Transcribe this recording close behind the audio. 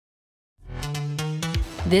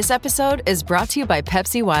This episode is brought to you by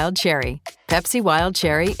Pepsi Wild Cherry. Pepsi Wild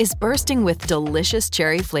Cherry is bursting with delicious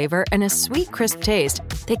cherry flavor and a sweet, crisp taste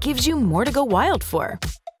that gives you more to go wild for.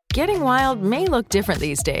 Getting wild may look different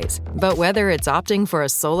these days, but whether it's opting for a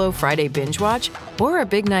solo Friday binge watch or a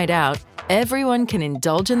big night out, everyone can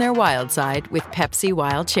indulge in their wild side with Pepsi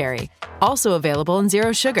Wild Cherry. Also available in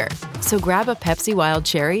Zero Sugar. So grab a Pepsi Wild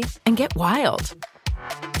Cherry and get wild.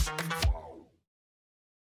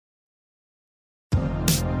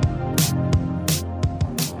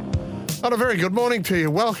 And a very good morning to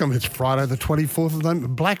you. Welcome. It's Friday the 24th of November,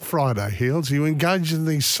 Black Friday, Heels. Are you engaged in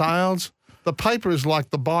these sales? The paper is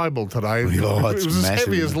like the Bible today. Oh, it was as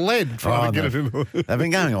heavy as lead trying to get it in. They've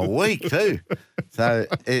been going a week too. So,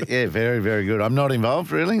 yeah, very, very good. I'm not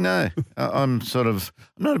involved, really, no. I'm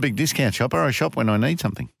not a big discount shopper. I shop when I need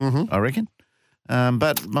something, I reckon.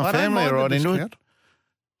 But my family are right into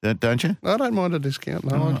it. Don't you? I don't mind a discount.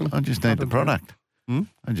 No, I just need the product. I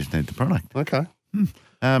just need the product. Okay.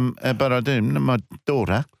 But I do. My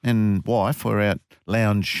daughter and wife were out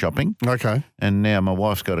lounge shopping. Okay. And now my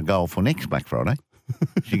wife's got a goal for next Black Friday.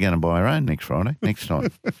 She's going to buy her own next Friday, next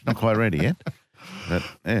time. Not quite ready yet. But,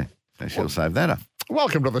 yeah, so she'll save that up.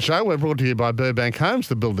 Welcome to the show. We're brought to you by Burbank Homes,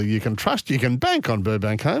 the builder you can trust. You can bank on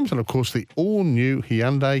Burbank Homes and, of course, the all-new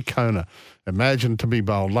Hyundai Kona. Imagine to be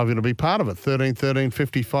bold. Love you to be part of it.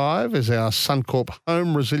 1355 is our Suncorp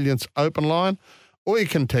Home Resilience open line. Or you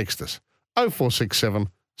can text us. 0467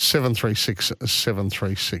 736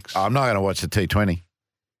 736. I'm not going to watch the T20.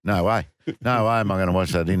 No way. No way am I going to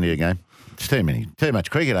watch that India game. It's too much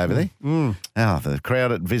cricket over there. Oh, the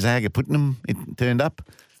crowd at Visakhapatnam, it turned up.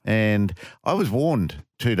 And I was warned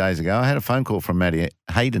 2 days ago. I had a phone call from Matty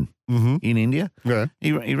Hayden in India. Yeah.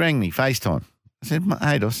 He rang me FaceTime. I said,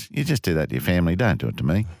 hey, Dos, you just do that to your family. Don't do it to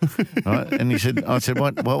me. Right? And I said,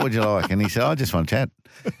 what would you like? And he said, I just want to chat.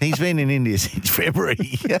 He's been in India since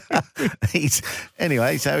February.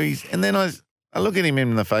 And then I look at him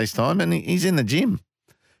in the FaceTime and he's in the gym,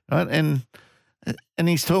 right? And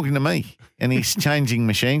he's talking to me and he's changing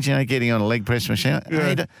machines, getting on a leg press machine.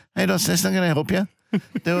 Yeah. Hey, Dos, that's not going to help you.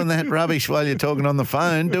 Doing that rubbish while you're talking on the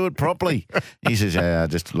phone, do it properly. He says, yeah,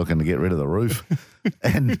 just looking to get rid of the roof.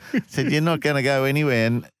 And said, you're not going to go anywhere.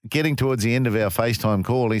 And getting towards the end of our FaceTime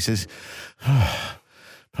call, he says,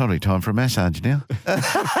 probably time for a massage now.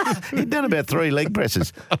 He'd done about 3 leg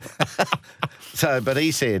presses. But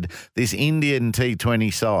he said this Indian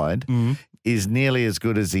T20 side is nearly as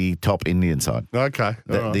good as the top Indian side. Okay.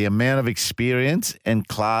 The amount of experience and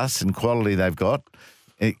class and quality they've got,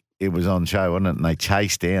 it was on show, wasn't it? And they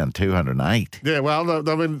chased down 208. Yeah, well,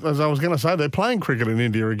 I mean, as I was going to say, they're playing cricket in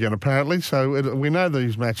India again, apparently. So we know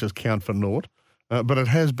these matches count for naught. But it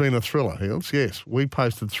has been a thriller, Heels. Yes, we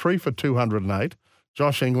posted 3 for 208.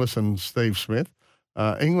 Josh Inglis and Steve Smith.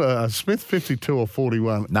 Smith, 52 or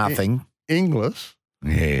 41. Nothing. Inglis,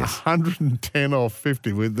 yes, 110 or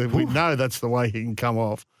 50. We know that's the way he can come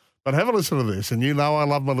off. But have a listen to this, and you know I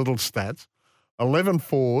love my little stats. 11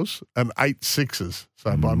 fours and 8 sixes.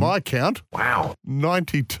 So by my count, wow,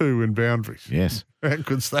 92 in boundaries. Yes. How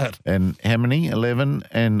good's that? And how many? 11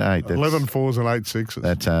 and 8. 11 fours and 8 sixes.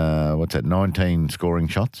 That's, 19 scoring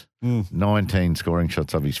shots? 19 scoring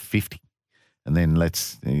shots of his 50. And then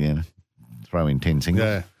let's throw in 10 singles.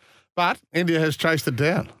 Yeah. But India has chased it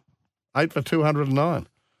down. 8 for 209.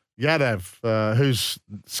 Yadav, who's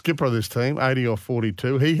skipper of this team, 80 or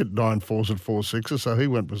 42. He hit 9 fours and 4 sixes, so he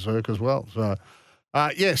went berserk as well. So,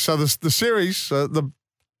 so the series, the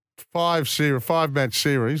 5-match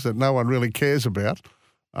series that no one really cares about,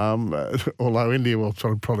 although India will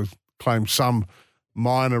probably claim some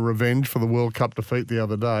minor revenge for the World Cup defeat the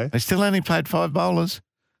other day. They still only played 5 bowlers,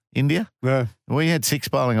 India. Yeah. We had 6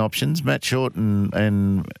 bowling options. Matt Short and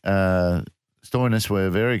Stoinis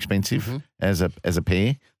were very expensive as a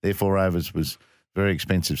pair. Their 4 overs was very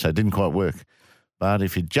expensive, so it didn't quite work. But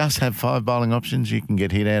if you just have 5 bowling options, you can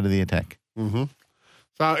get hit out of the attack. Mm-hmm.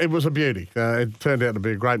 So it was a beauty. It turned out to be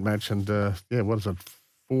a great match, and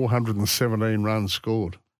 417 runs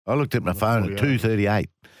scored. I looked at my phone at 2:38,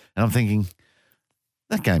 and I'm thinking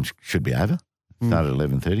that game should be over. Started at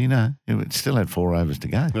 11:30. No, it still had 4 overs to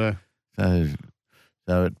go. Yeah. So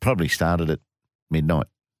it probably started at midnight,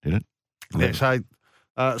 did it? Yeah. So,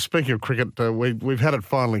 speaking of cricket, we've had it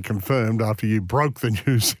finally confirmed after you broke the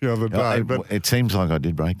news the other day. But it seems like I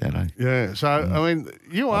did break that, eh? Yeah. So, I mean,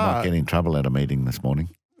 I might get in trouble at a meeting this morning.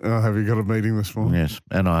 Have you got a meeting this morning? Yes,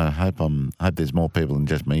 and I hope there's more people than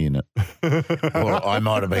just me in it. Or I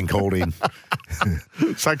might have been called in.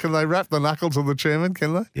 So can they wrap the knuckles of the chairman,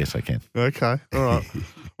 can they? Yes, I can. Okay, all right.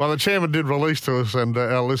 Well, the chairman did release to us and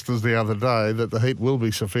our listeners the other day that the Heat will be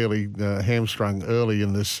severely hamstrung early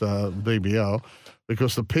in this BBL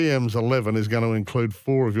because the PM's 11 is going to include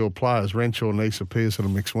 4 of your players, Renshaw, Nisa, Pearson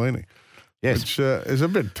and McSweeney. Yes. Which is a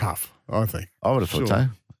bit tough, I think. I would have thought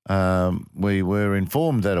so. We were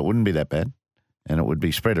informed that it wouldn't be that bad and it would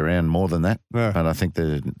be spread around more than that. Yeah. But I think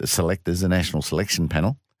the selectors, the National Selection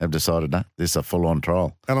Panel, have decided, no, this is a full-on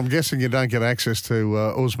trial. And I'm guessing you don't get access to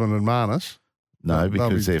Usman and Marnus. No,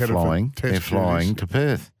 because they're flying. They're flying to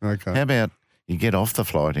Perth. Okay. How about you get off the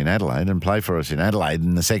flight in Adelaide and play for us in Adelaide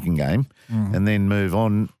in the second game and then move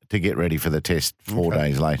on to get ready for the test 4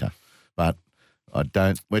 days later? But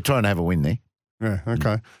we're trying to have a win there. Yeah,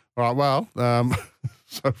 okay. All right, well,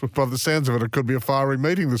 so by the sounds of it could be a fiery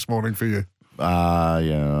meeting this morning for you.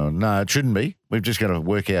 Yeah, no, it shouldn't be. We've just got to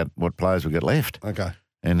work out what players we've got left. Okay.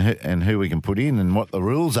 And who we can put in and what the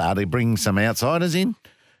rules are to bring some outsiders in.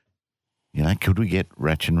 You know, could we get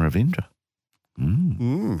Rachin Ravindra?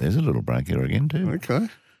 There's a little break here again too. Okay.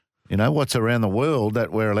 You know, what's around the world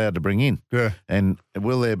that we're allowed to bring in? Yeah. And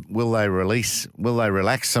will they relax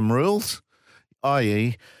some rules?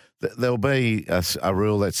 I.e., there'll be a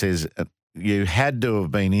rule that says you had to have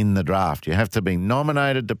been in the draft. You have to be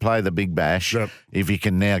nominated to play the Big Bash if you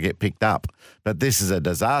can now get picked up. But this is a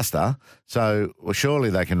disaster, so surely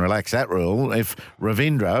they can relax that rule. If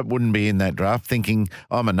Ravindra wouldn't be in that draft thinking,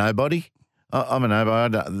 I'm a nobody, no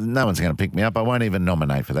one's going to pick me up. I won't even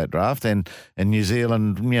nominate for that draft. And New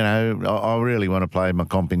Zealand, you know, I really want to play my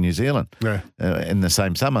comp in New Zealand in the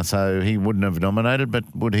same summer. So he wouldn't have nominated, but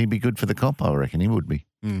would he be good for the comp? I reckon he would be.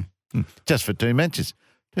 Just for 2 matches.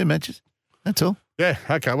 2 matches. That's all. Yeah,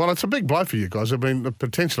 okay. Well, it's a big blow for you guys. They've been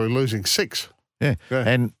potentially losing 6. Yeah.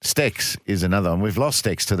 And Stex is another one. We've lost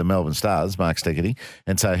Stex to the Melbourne Stars, Mark Steckety,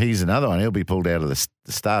 and so he's another one. He'll be pulled out of the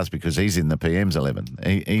Stars because he's in the PM's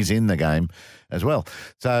 11. He's in the game as well.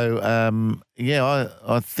 So,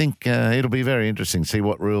 I think it'll be very interesting to see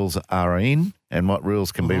what rules are in and what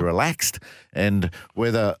rules can be relaxed and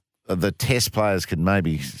whether the test players could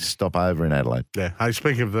maybe stop over in Adelaide. Yeah. Hey,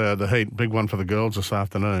 speaking of the heat, big one for the girls this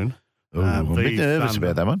afternoon. I'm a bit nervous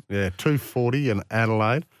about that one. Yeah, 240 in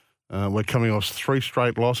Adelaide. We're coming off 3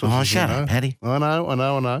 straight losses. Oh, shut up, Paddy. I know. What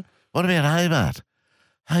about Hobart?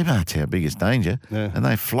 Hobart's our biggest danger, and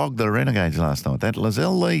they flogged the Renegades last night. That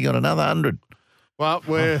Lizelle Lee got another 100. Well,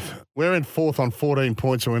 we're in 4th on 14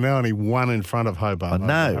 points, and we're now only 1 in front of Hobart. I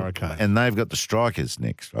know, and they've got the Strikers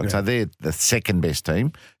next, right? Yeah. So they're the second best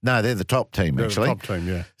team. No, they're the top team, actually. The top team,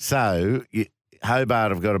 yeah. So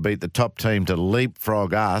Hobart have got to beat the top team to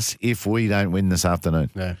leapfrog us if we don't win this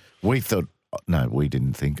afternoon. Yeah. We thought... No, we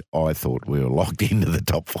didn't think. I thought we were locked into the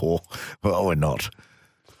top 4. Well, we're not.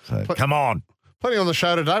 So, come on. Plenty on the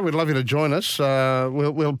show today. We'd love you to join us.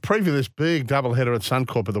 We'll preview this big doubleheader at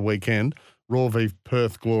Suncorp at the weekend. Raw v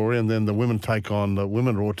Perth Glory, and then the women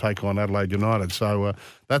Raw take on Adelaide United. So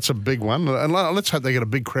that's a big one. And let's hope they get a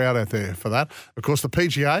big crowd out there for that. Of course, the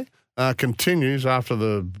PGA continues after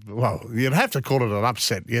you'd have to call it an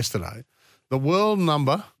upset yesterday. The world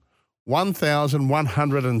number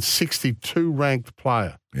 1,162 ranked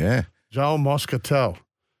player. Yeah. Joel Moscatel.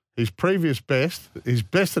 His previous best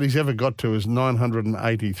that he's ever got to is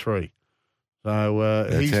 983. So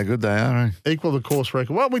that's how good they are. Equal the course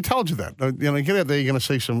record. Well, we told you that. You know, get out there, you're going to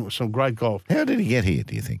see some great golf. How did he get here,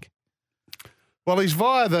 do you think? Well, he's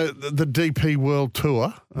via the DP World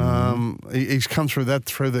Tour. He's come through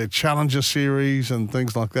their Challenger Series and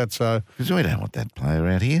things like that. So because we don't want that player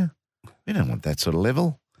out here. We don't want that sort of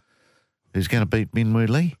level. Who's going to beat Minwoo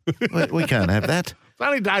Lee? We can't have that. It's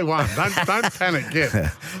only day one. Don't panic yet.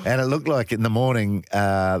 And it looked like in the morning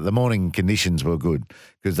conditions were good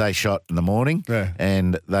because they shot in the morning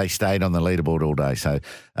and they stayed on the leaderboard all day. So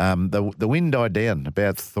the wind died down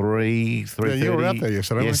about 3:30. Yeah, you were out there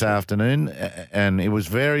yesterday. Afternoon, and it was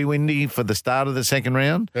very windy for the start of the second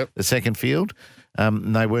round, the second field.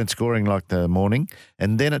 They weren't scoring like the morning,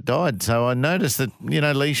 and then it died. So I noticed that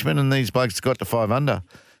Leishman and these blokes got to 5 under.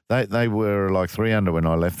 They were like 3 under when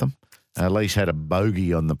I left them. Leash had a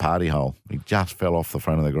bogey on the party hole. He just fell off the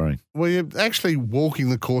front of the green. Were you actually walking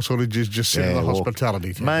the course or did you just sit in the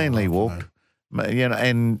hospitality tent? Mainly walked.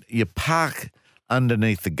 And you park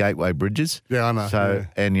underneath the gateway bridges. Yeah, I know.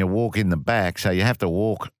 And you walk in the back, so you have to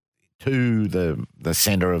walk to the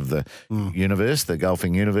centre of the universe, the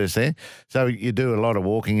golfing universe there. So you do a lot of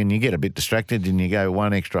walking and you get a bit distracted and you go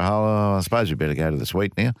one extra hole. Oh, I suppose we better go to the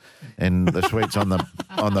suite now. And the suite's on the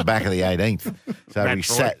back of the 18th. So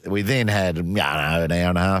we then had an hour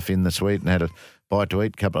and a half in the suite and had a bite to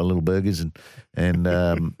eat, a couple of little burgers, and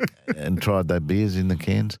tried their beers in the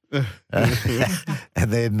cans.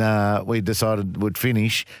 And then we decided we'd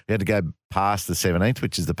finish. We had to go past the 17th,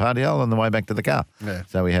 which is the party hole, on the way back to the car. Yeah.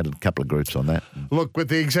 So we had a couple of groups on that. Look, with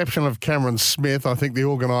the exception of Cameron Smith, I think the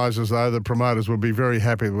organisers, though, the promoters, would be very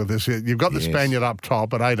happy with this. You've got the Spaniard up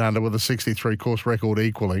top at 8 under with a 63 course record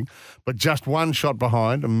equaling, but just one shot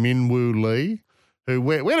behind, Minwoo Lee, who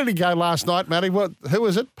where did he go last night, Matty? Who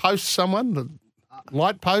was it? Post someone? The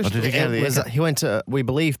light post? Did he go to the Ekka? He went to, we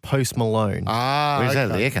believe, Post Malone. Where's that,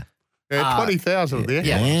 the Ekka? Yeah, 20,000 at the Ekka.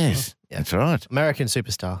 Yes, that's right. American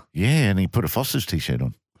superstar. Yeah, and he put a Foster's T-shirt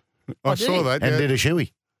on. I saw that. And did a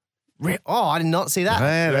shoey. Oh, I did not see that.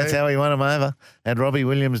 Yeah, that's how he won him over. Had Robbie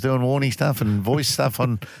Williams doing Warnie stuff and voice stuff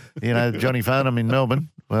on, Johnny Farnham in Melbourne.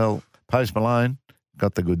 Well, Post Malone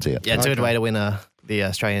got the goods out. Yeah, it's a good way to win the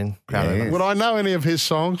Australian crowd over. Would I know any of his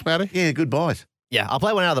songs, Matty? Yeah, good buys. Yeah, I'll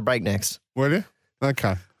play one out of the break next. Will you?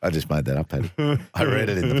 Okay. I just made that up, Paddy. I read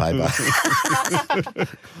it in the paper.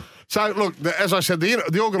 So, look, as I said,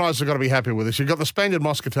 the organisers have got to be happy with this. You've got the Spaniard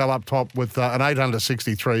Moscatel up top with an 8 under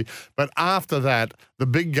 63. But after that, the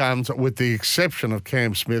big guns, with the exception of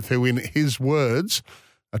Cam Smith, who, in his words,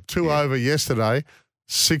 a 2 over yesterday,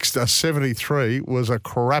 73 was a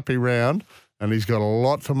crappy round. And he's got a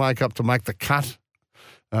lot to make up to make the cut,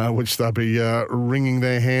 which they'll be wringing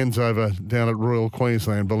their hands over down at Royal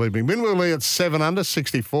Queensland, believe me. Minwoo Lee at 7 under,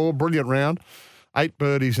 64. Brilliant round. 8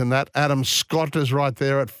 birdies in that. Adam Scott is right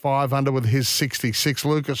there at 5 under with his 66.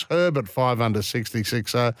 Lucas Herb at 5 under,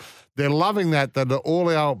 66. So they're loving that all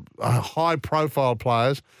our high-profile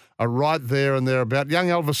players are right there and thereabout. Young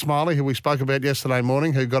Elvis Smiley, who we spoke about yesterday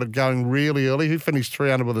morning, who got it going really early. He finished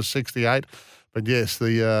 3 under with a 68. But, yes,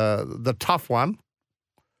 the tough one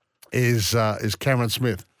is Cameron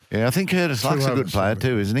Smith. Yeah, I think Curtis Luck's a good player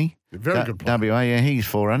too, isn't he? Very good player. WA, yeah, he's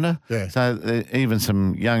 4 under. Yeah. So even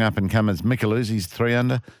some young up-and-comers, Micheluzzi's 3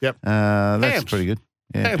 under. Yep. That's Hamps. pretty good.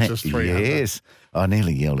 Yeah, Hamps is 3 under. Yes. I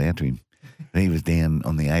nearly yelled out to him. He was down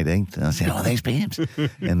on the 18th, and I said, thanks, Pamps.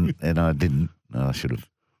 and I didn't. No, I should have.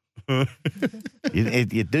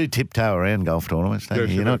 You do tiptoe around golf tournaments, don't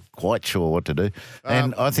you? You're not quite sure what to do.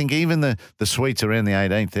 And I think even the suites around the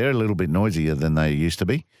 18th, they're a little bit noisier than they used to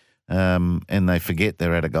be. And they forget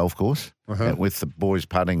they're at a golf course with the boys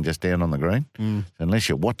putting just down on the green. So unless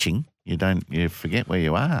you're watching, you forget where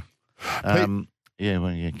you are.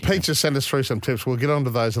 Pete just sent us through some tips. We'll get on to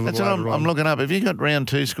those a little later later on. I'm looking up. Have you got round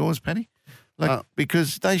 2 scores, Paddy?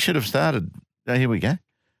 Because they should have started. Here we go.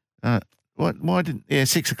 Why didn't?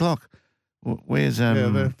 6 o'clock. Where's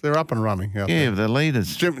they're up and running. There. The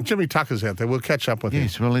leaders. Jimmy Tucker's out there. We'll catch up with him.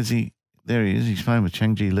 Yes. Well, is he? There he is. He's playing with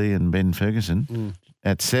Changji Lee and Ben Ferguson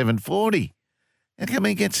at 7:40. How come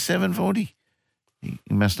he gets 7:40? He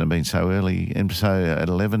must have been so early and so at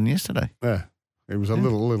 11 yesterday. Yeah, he was a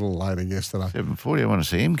little later yesterday. 7:40. I want to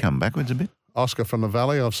see him come backwards a bit. Oscar from the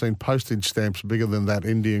Valley. I've seen postage stamps bigger than that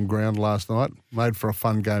Indian ground last night. Made for a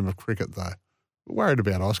fun game of cricket, though. Worried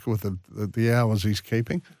about Oscar with the hours he's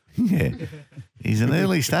keeping. Yeah, he's an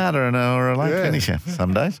early starter or a late finisher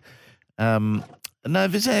some days. No,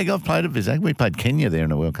 Vizag, I've played at Vizag. We played Kenya there in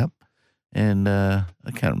the World Cup, and I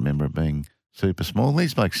can't remember it being super small.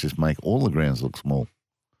 These blokes just make all the grounds look small.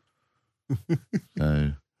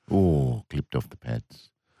 So, clipped off the pads,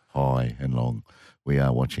 high and long. We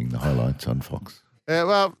are watching the highlights on Fox. Yeah,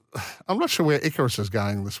 well, I'm not sure where Icarus is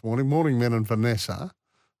going this morning. Morning, men and Vanessa.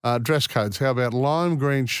 Dress codes, how about lime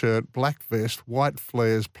green shirt, black vest, white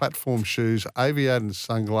flares, platform shoes, aviator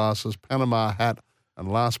sunglasses, Panama hat,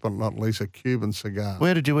 and last but not least, a Cuban cigar.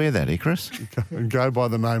 Where did you wear that, Icarus? And go by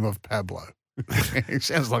the name of Pablo. He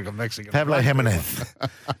sounds like a Mexican. Pablo Jimenez.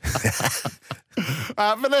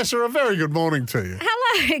 Vanessa, a very good morning to you.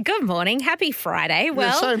 Hello, good morning. Happy Friday.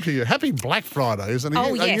 Well, same to you. Happy Black Friday, isn't it?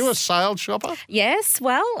 Oh, Are you a sale shopper? Yes,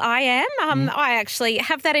 well, I am. I actually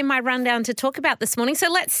have that in my rundown to talk about this morning. So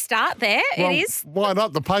let's start there. Well, it is. Why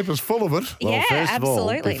not? The paper's full of it. Well, Yeah, first of all,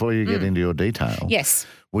 absolutely. before you get into your detail, Yes.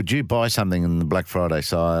 would you buy something in the Black Friday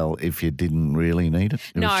sale if you didn't really need it?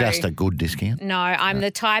 It No. was just a good discount? No, I'm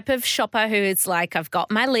the type of shopper who is like, I've got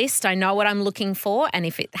my list, I know what I'm looking for, and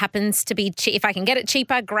if it happens to be if I can get it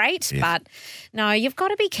cheaper, great. Yes. But no, you've got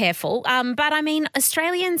to be careful. But I mean,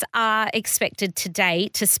 Australians are expected today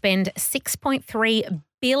to spend $6.3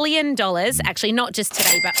 billion, actually not just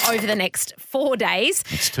today, but over the next 4 days.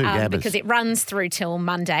 It's two gabbers. Because it runs through till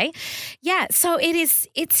Monday. Yeah, so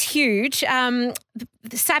it's huge.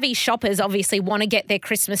 the savvy shoppers obviously want to get their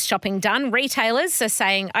Christmas shopping done. Retailers are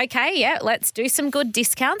saying, okay, yeah, let's do some good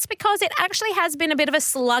discounts because it actually has been a bit of a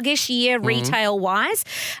sluggish year retail-wise.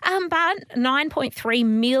 But 9.3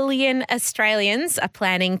 million Australians are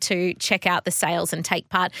planning to check out the sales and take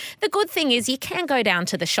part. The good thing is you can go down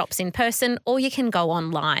to the shops in person or you can go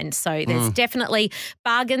online. So there's definitely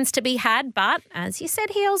bargains to be had. But as you said,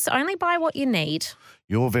 Heels, only buy what you need.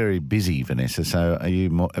 You're very busy, Vanessa. So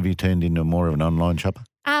have you turned into more of an online shopper?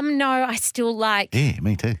 No, I still like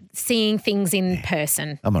me too. seeing things in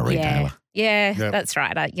person. I'm a retailer. Yeah, Yep. that's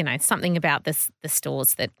right. Something about the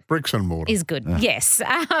stores that Bricks and mortar. is good. Yes.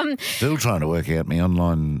 Still trying to work out my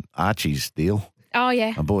online Archie's deal. Oh,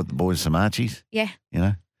 yeah. I bought the boys some Archies, Yeah.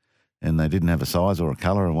 and they didn't have a size or a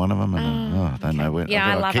colour of one of them. And I don't know where. Yeah,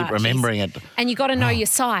 I love keep Archies. remembering it. And you got to know your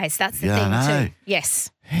size. That's the Yeah, thing I know. too.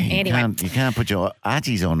 Yes. Hey, Anyway. you can't put your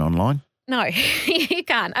Archies online. No, you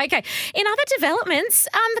can't. Okay. In other developments,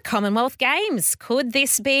 the Commonwealth Games. Could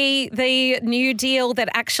this be the new deal that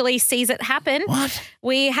actually sees it happen? What?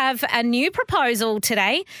 We have a new proposal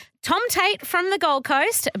today. Tom Tate from the Gold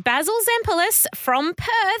Coast, Basil Zempilas from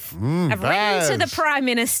Perth have written to the Baz. Prime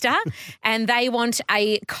Minister and they want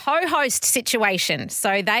a co-host situation.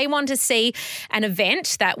 So they want to see an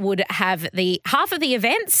event that would have the half of the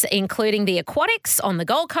events, including the aquatics on the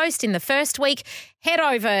Gold Coast in the first week, head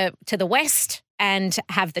over to the west and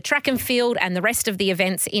have the track and field and the rest of the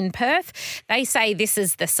events in Perth. They say this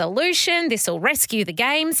is the solution. This will rescue the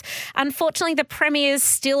games. Unfortunately, the premiers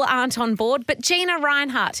still aren't on board, but Gina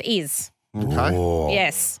Reinhart is. Okay.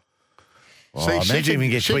 Yes. Oh, imagine if we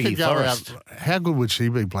get she Twiggy could go Forrest. out. How good would she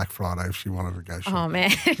be Black Friday if she wanted to go shopping? Oh,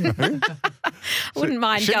 man. Wouldn't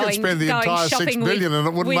mind she could going, spend the going entire shopping $6 million and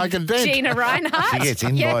it wouldn't with make a dent. Gina Reinhart. She gets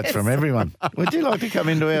invites Yes. from everyone. Would you like to come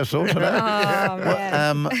into our store today? Oh,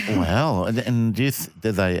 man. Well, and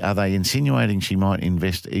are they insinuating she might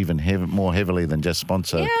invest even more heavily than just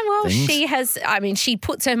sponsor Yeah, well, things? she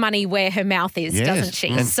puts her money where her mouth is, Yes. doesn't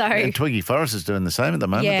she? And Twiggy Forrest is doing the same at the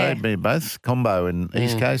moment. Yeah. They'd be both combo in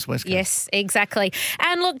East Coast, West Coast. Yes, exactly.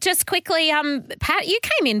 And look, just quickly, Pat, you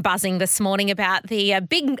came in buzzing this morning about the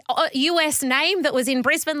big US name that was in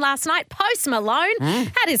Brisbane last night. Post Malone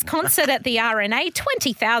had his concert at the RNA.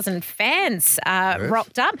 20,000 fans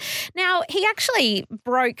rocked up. Now, he actually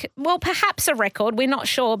broke, well, perhaps a record. We're not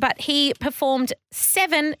sure, but he performed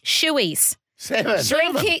 7 shoeies. 7.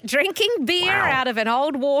 Drinking beer out of an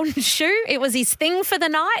old worn shoe. It was his thing for the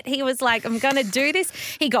night. He was like, I'm going to do this.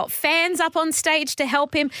 He got fans up on stage to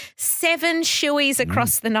help him. 7 shoeies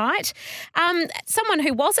across the night. Someone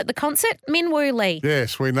who was at the concert, Min Woo Lee.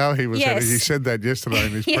 Yes, we know he was. Yes. He said that yesterday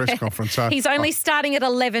in his press conference. So, He's only starting at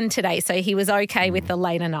 11 today, so he was okay with the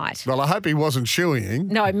later night. well, I hope he wasn't shoeing.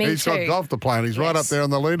 No, me He's too. got golf to play and he's right up Yes. there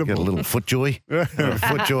on the leaderboard. Got a little foot joy. A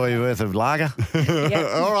foot joy worth of lager.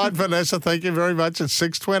 All right, Vanessa, thank you very much. It's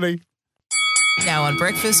 6:20. Now on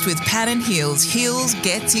Breakfast with Pat and Heels, Heels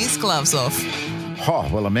gets his gloves off. Oh,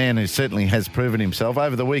 well, a man who certainly has proven himself.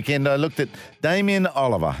 Over the weekend, I looked at Damien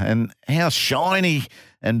Oliver and how shiny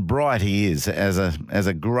and bright he is as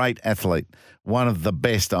a great athlete. One of the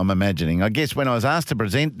best, I'm imagining. I guess when I was asked to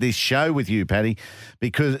present this show with you, Paddy,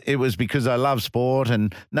 because I love sport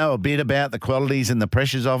and know a bit about the qualities and the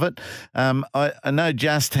pressures of it, I know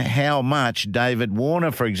just how much David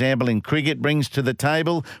Warner, for example, in cricket brings to the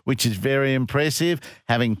table, which is very impressive.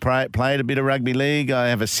 Having played a bit of rugby league, I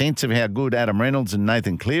have a sense of how good Adam Reynolds and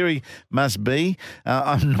Nathan Cleary must be.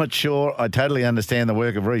 I'm not sure I totally understand the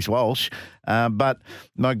work of Reece Walsh, but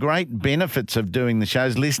my great benefits of doing the show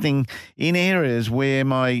is listening in areas where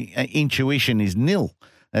my intuition is nil.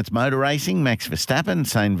 That's motor racing, Max Verstappen,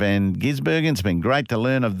 St. Van Gisbergen. It's been great to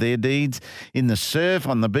learn of their deeds in the surf,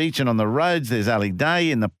 on the beach and on the roads. There's Ali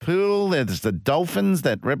Day in the pool. There's the Dolphins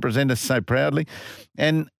that represent us so proudly.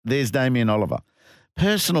 And there's Damien Oliver.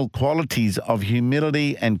 Personal qualities of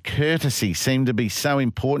humility and courtesy seem to be so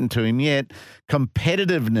important to him, yet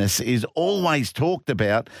competitiveness is always talked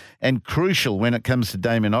about and crucial when it comes to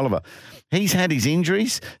Damien Oliver. He's had his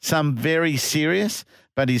injuries, some very serious,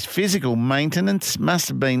 but his physical maintenance must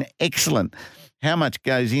have been excellent. How much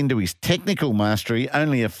goes into his technical mastery,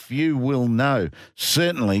 only a few will know.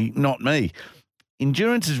 Certainly not me.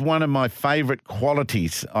 Endurance is one of my favourite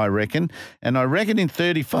qualities, I reckon. And I reckon in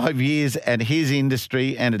 35 years at his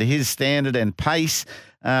industry and at his standard and pace,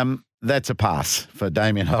 that's a pass for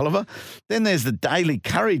Damien Oliver. Then there's the daily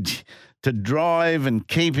courage to drive and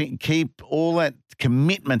keep all that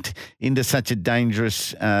commitment into such a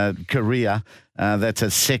dangerous career. That's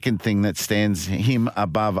a second thing that stands him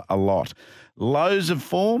above a lot. Lows of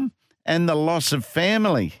form and the loss of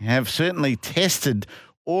family have certainly tested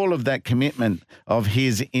all of that commitment of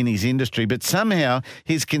his in his industry, but somehow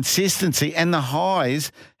his consistency and the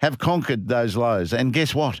highs have conquered those lows. And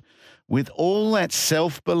guess what? With all that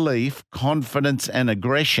self-belief, confidence and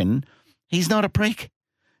aggression, he's not a prick.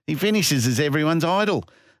 He finishes as everyone's idol.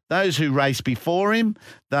 Those who race before him,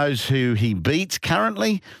 those who he beats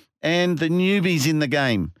currently, and the newbies in the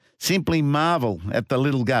game simply marvel at the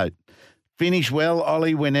little goat. Finish well,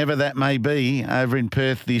 Ollie, whenever that may be, over in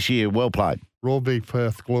Perth this year. Well played. Rawby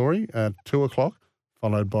Perth Glory at 2:00,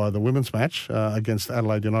 followed by the women's match against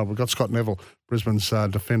Adelaide United. We've got Scott Neville, Brisbane's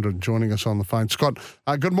defender, joining us on the phone. Scott,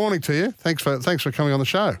 good morning to you. Thanks for coming on the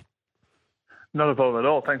show. Not a problem at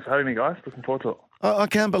all. Thanks for having me, guys. Looking forward to it. I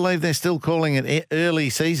can't believe they're still calling it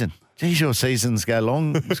early season. Geez, your seasons go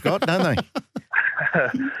long, Scott, don't they?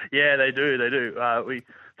 Yeah, they do. They do. We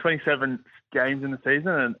 27 games in the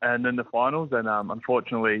season and then the finals, and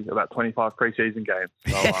unfortunately about 25 pre-season games.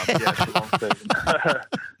 So, yeah, it's a long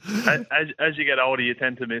season. as you get older, you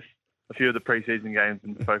tend to miss a few of the pre-season games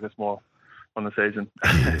and focus more on the season.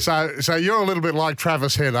 So you're a little bit like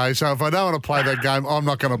Travis Head, eh? So if I don't want to play that game, I'm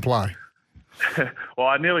not going to play. Well,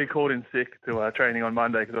 I nearly called in sick to training on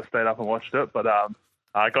Monday because I stayed up and watched it, but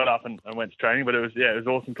I got up and went to training. But it was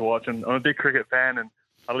awesome to watch, and I'm a big cricket fan, and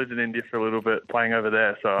I lived in India for a little bit playing over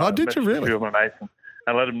there. So did you really? A few of my mates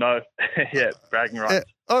and let them know. Yeah, bragging rights.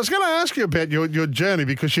 I was going to ask you about your journey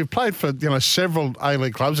because you've played for several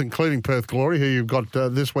A-League clubs, including Perth Glory, who you've got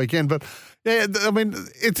this weekend. But yeah, I mean,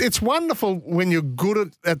 it's wonderful when you're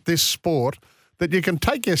good at this sport that you can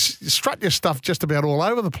strut your stuff just about all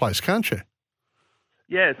over the place, can't you?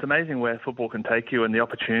 Yeah, it's amazing where football can take you and the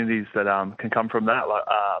opportunities that can come from that. Like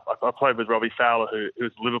I played with Robbie Fowler, who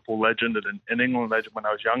was a Liverpool legend and an England legend when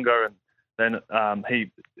I was younger, and then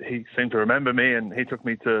he seemed to remember me and he took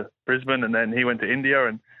me to Brisbane, and then he went to India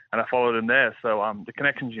and I followed him there. So the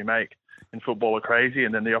connections you make in football are crazy,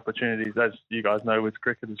 and then the opportunities, as you guys know, with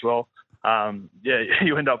cricket as well.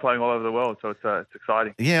 You end up playing all over the world, so it's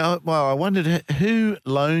exciting. Yeah, well, I wondered who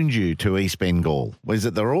loaned you to East Bengal? Was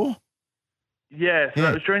it the Raw? Yeah, so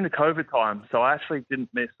it was during the COVID time. So I actually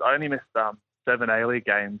I only missed 7 A-League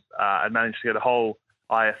games and managed to get a whole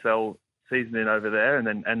ISL season in over there,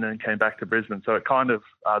 and then came back to Brisbane. So it kind of,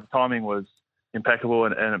 the timing was impeccable,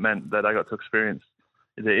 and it meant that I got to experience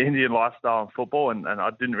the Indian lifestyle in football, and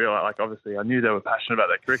I didn't realise, like, obviously I knew they were passionate about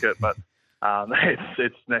that cricket, but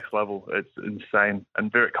it's next level. It's insane. And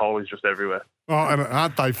Virat Kohli's just everywhere. Oh, and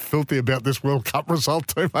aren't they filthy about this World Cup result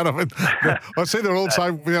too, mate? I mean, I see they're all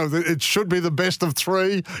saying, it should be the best of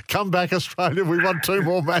 3. Come back, Australia. We won 2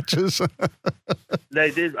 more matches.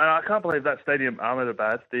 They did. And I can't believe that stadium,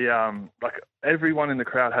 Ahmedabad. Like everyone in the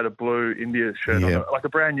crowd had a blue India shirt on, like a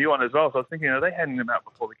brand new one as well. So I was thinking, are they handing them out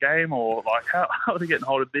before the game, or like how are they getting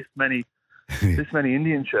hold of this many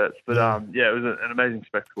Indian shirts? But it was an amazing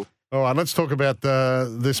spectacle. All right, let's talk about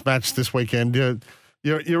this match this weekend.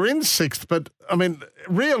 You're in 6th, but I mean,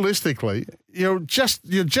 realistically, you're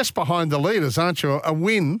just behind the leaders, aren't you? A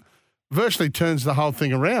win virtually turns the whole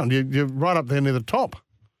thing around. You're right up there near the top.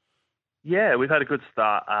 Yeah, we've had a good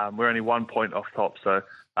start. We're only 1 point off top, so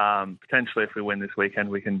potentially if we win this weekend,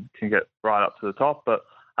 we can get right up to the top. But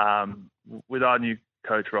with our new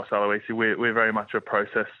coach, Ross Aloisi, we're very much a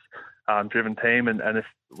process driven team, and if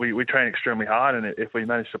we train extremely hard, and if we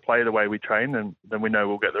manage to play the way we train, then we know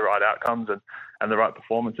we'll get the right outcomes and the right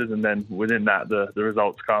performances, and then within that the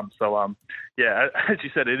results come. So as you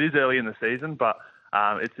said, it is early in the season, but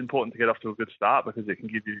it's important to get off to a good start because it can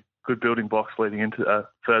give you good building blocks leading into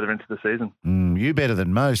further into the season. You better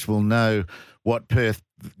than most will know what Perth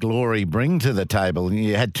Glory bring to the table.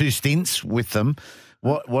 You had 2 stints with them.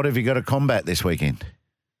 What have you got to combat this weekend?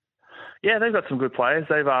 Yeah, they've got some good players.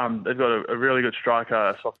 They've got a really good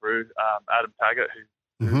striker, Sofru, Adam Taggart,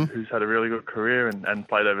 who's had a really good career and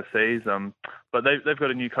played overseas. But they've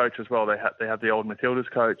got a new coach as well. They have the old Matildas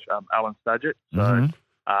coach, Alan Stadget. So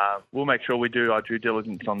we'll make sure we do our due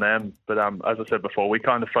diligence on them. But as I said before, we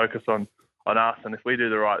kind of focus on us, and if we do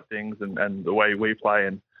the right things and the way we play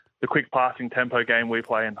and the quick passing tempo game we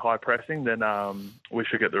play and high pressing, then we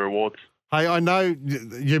should get the rewards. Hey, I know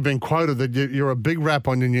you've been quoted that you're a big rap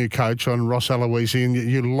on your new coach, on Ross Aloisi, and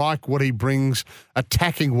you like what he brings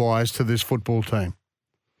attacking-wise to this football team.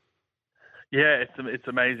 Yeah, it's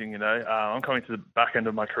amazing, I'm coming to the back end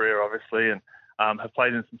of my career, obviously, and have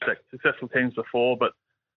played in some successful teams before, but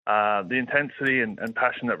the intensity and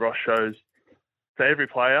passion that Ross shows to every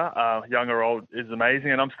player, young or old, is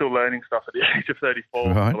amazing, and I'm still learning stuff at the age of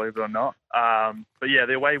 34, believe it or not. But yeah,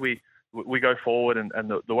 the way we go forward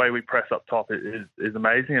and the way we press up top is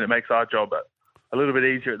amazing, and it makes our job a little bit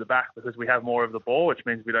easier at the back because we have more of the ball, which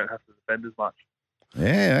means we don't have to defend as much.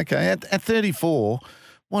 Yeah, okay. At 34,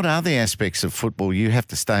 What are the aspects of football you have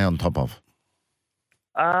to stay on top of?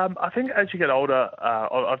 I think as you get older,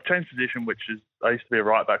 I've changed position, I used to be a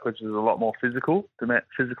right back, which is a lot more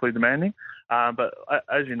physically demanding. But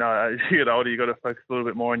as you know, as you get older, you've got to focus a little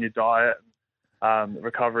bit more on your diet,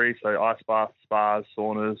 recovery, so ice baths, spas,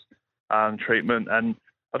 saunas, treatment. And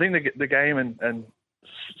I think the game and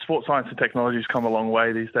sports science and technology has come a long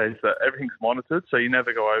way these days, that everything's monitored, so you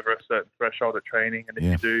never go over a certain threshold at training. And if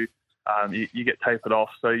you do, you get tapered off.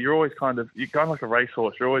 So you're always you're kind of like a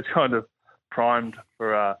racehorse. You're always kind of primed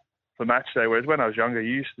for match day. Whereas when I was younger,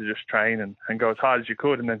 you used to just train and go as hard as you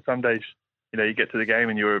could. And then some days, you get to the game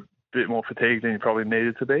and you were a bit more fatigued than you probably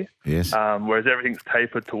needed to be. Yes. Whereas everything's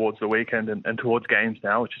tapered towards the weekend and towards games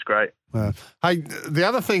now, which is great. Hey, the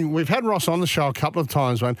other thing, we've had Ross on the show a couple of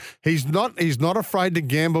times, man. He's not afraid to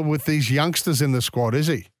gamble with these youngsters in the squad, is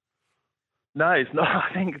he? No, he's not.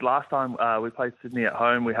 I think last time we played Sydney at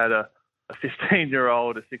home, we had a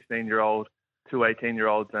 15-year-old, a 16-year-old, 2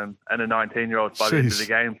 18-year-olds and a 19-year-old by the end of the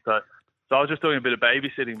game. So I was just doing a bit of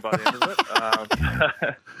babysitting by the end of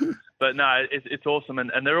it. But no, it's awesome.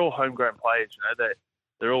 And they're all homegrown players.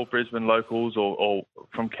 They're all Brisbane locals or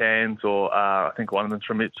from Cairns, or I think one of them's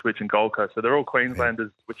from Ipswich and Gold Coast. So they're all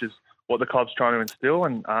Queenslanders, which is what the club's trying to instill.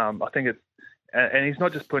 And I think and he's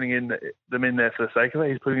not just putting them in there for the sake of it.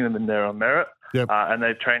 He's putting them in there on merit. Yep. And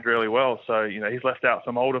they've trained really well. So, he's left out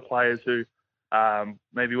some older players who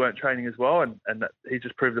maybe weren't training as well. And he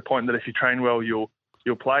just proved the point that if you train well, you'll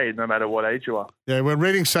play no matter what age you are. Yeah, we're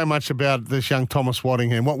reading so much about this young Thomas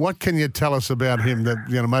Waddingham. What can you tell us about him that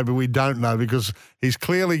maybe we don't know, because he's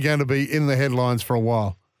clearly going to be in the headlines for a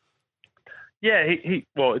while? Yeah,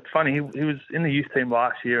 well, it's funny. He was in the youth team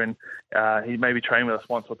last year, and he maybe trained with us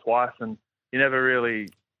once or twice, and you never really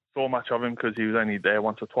saw much of him because he was only there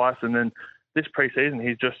once or twice. And then this pre-season,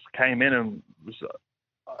 he just came in and was.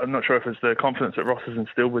 I'm not sure if it's the confidence that Ross has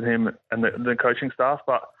instilled with him and the coaching staff,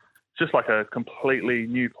 but it's just like a completely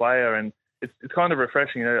new player, and it's kind of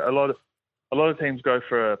refreshing. A lot of teams go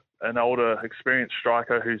for an older, experienced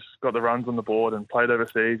striker who's got the runs on the board and played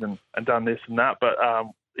overseas and done this and that. But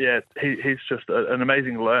he's just an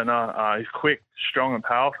amazing learner. He's quick, strong, and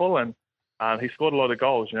powerful, and he scored a lot of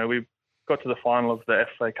goals. We got to the final of the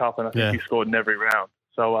FA Cup, and I think he scored in every round.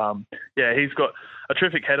 So, he's got a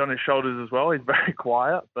terrific head on his shoulders as well. He's very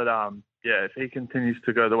quiet, but, if he continues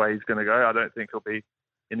to go the way he's going to go, I don't think he'll be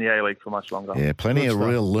in the A-League for much longer. Yeah, plenty of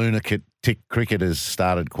real lunatic cricketers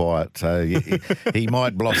started quiet, so he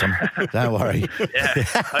might blossom. Don't worry. Yeah,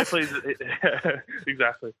 hopefully.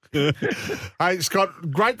 Exactly. Hey,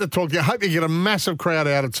 Scott, great to talk to you. I hope you get a massive crowd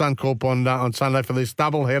out at Suncorp on Sunday for this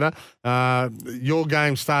doubleheader. Your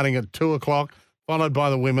game starting at 2:00. Followed by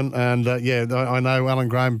the women. And, I know Alan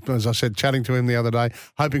Graham, as I said, chatting to him the other day,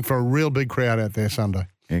 hoping for a real big crowd out there Sunday.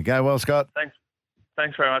 Yeah, go well, Scott.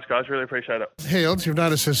 Thanks very much, guys. Really appreciate it. Heels, you've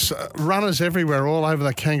noticed there's runners everywhere all over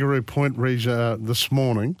the Kangaroo Point region this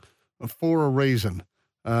morning for a reason.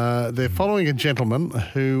 They're following a gentleman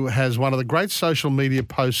who has one of the great social media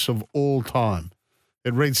posts of all time.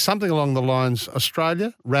 It reads something along the lines,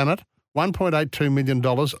 Australia ran it, $1.82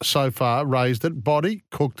 million so far, raised it, body,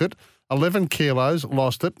 cooked it, 11 kilos,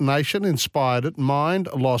 lost it. Nation, inspired it. Mind,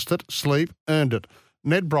 lost it. Sleep, earned it.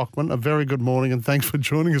 Ned Brockman, a very good morning, and thanks for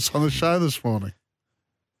joining us on the show this morning.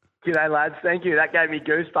 G'day, lads. Thank you. That gave me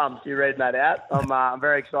goosebumps, you reading that out. I'm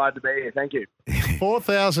very excited to be here. Thank you.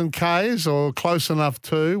 4,000 Ks, or close enough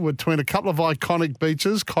to, between a couple of iconic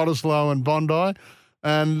beaches, Cottesloe and Bondi,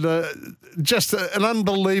 and just an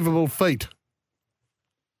unbelievable feat.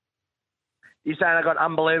 You saying I got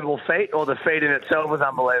unbelievable feet, or the feet in itself was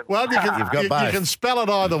unbelievable? Well, you can spell it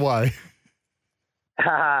either way.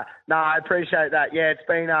 No, I appreciate that. Yeah, it's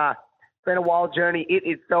been a wild journey. It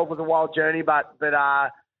itself was a wild journey, but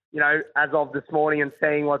as of this morning and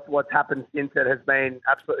seeing what's happened since, it has been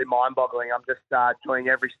absolutely mind-boggling. I'm just enjoying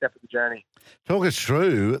every step of the journey. Talk us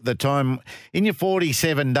through the time in your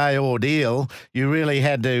 47-day ordeal. You really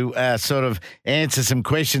had to sort of answer some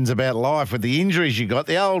questions about life with the injuries you got.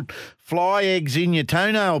 The old fly eggs in your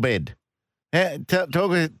toenail bed.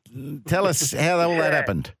 Tell us how all that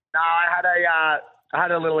happened. No, I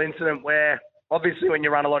had a little incident where obviously when you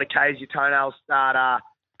run a lot of Ks, your toenails start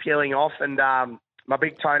peeling off, and my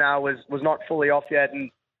big toenail was not fully off yet, and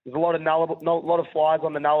there's a lot of flies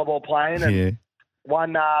on the nullarbor plane, and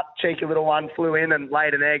one cheeky little one flew in and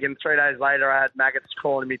laid an egg, and 3 days later I had maggots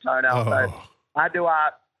crawling in my toenail. So I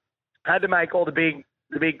had to make all the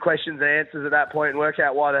big questions and answers at that point and work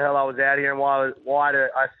out why the hell I was out here and why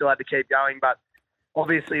I still had to keep going. But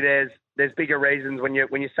obviously there's bigger reasons when you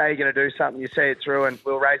say you're going to do something, you see it through, and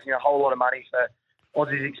we were raising a whole lot of money for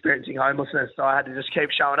Aussies experiencing homelessness, so I had to just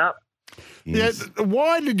keep showing up. Yes. Yeah,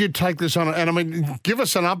 why did you take this on? And I mean, give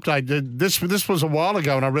us an update. This was a while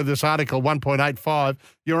ago, and I read this article. 1.85.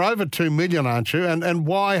 You're over 2 million, aren't you? And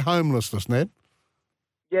why homelessness, Ned?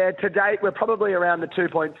 Yeah, to date we're probably around the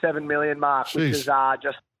 2.7 million mark, Jeez. which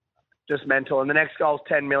is just mental. And the next goal is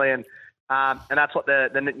 10 million, and that's what the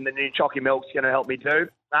new Chalky Milk's going to help me do.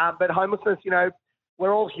 But homelessness,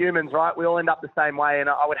 we're all humans, right? We all end up the same way, and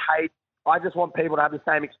I just want people to have the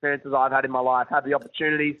same experiences I've had in my life, have the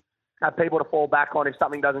opportunities, have people to fall back on if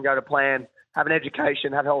something doesn't go to plan, have an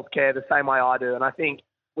education, have health care the same way I do. And I think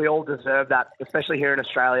we all deserve that, especially here in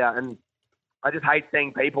Australia. And I just hate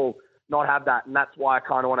seeing people not have that. And that's why I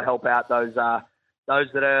kind of want to help out those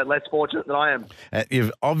that are less fortunate than I am.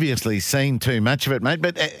 You've obviously seen too much of it, mate.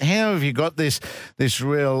 But how have you got this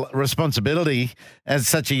real responsibility as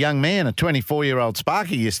such a young man, a 24-year-old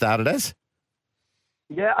Sparky you started as?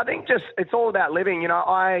 Yeah, I think just it's all about living.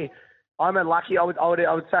 I'm unlucky. I would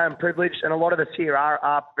say I'm privileged, and a lot of us here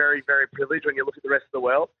are very, very privileged when you look at the rest of the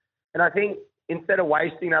world. And I think instead of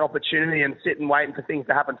wasting that opportunity and sitting waiting for things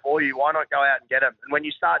to happen for you, why not go out and get them? And when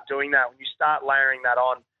you start doing that, when you start layering that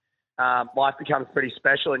on, life becomes pretty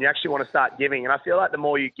special, and you actually want to start giving. And I feel like the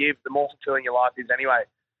more you give, the more fulfilling your life is anyway.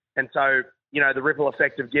 And so, the ripple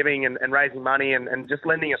effect of giving and raising money and just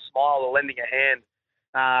lending a smile or lending a hand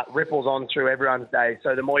ripples on through everyone's day.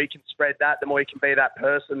 So the more you can spread that, the more you can be that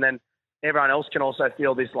person, then everyone else can also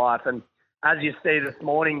feel this life. And as you see this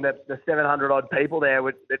morning, the 700-odd people there,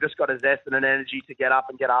 they've just got a zest and an energy to get up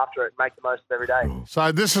and get after it and make the most of every day.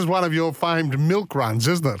 So this is one of your famed milk runs,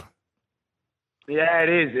 isn't it? Yeah, it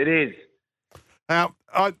is. It is. Now,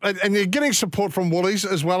 and you're getting support from Woolies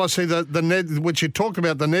as well. I see the Ned, which you talked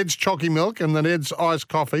about, the Ned's Chalky Milk and the Ned's Iced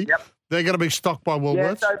Coffee. Yep. They're going to be stocked by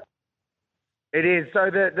Woolworths. Yeah, so it is. So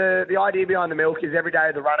the idea behind the milk is every day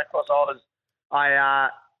of the run across Oz, I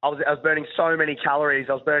was burning so many calories.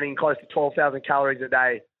 I was burning close to 12,000 calories a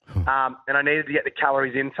day. And I needed to get the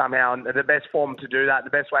calories in somehow. And the best form to do that, the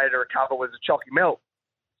best way to recover was a Chalky Milk.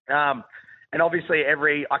 And obviously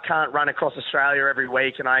I can't run across Australia every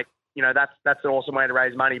week. And that's an awesome way to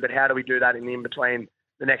raise money. But how do we do that in between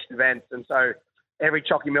the next events? And so every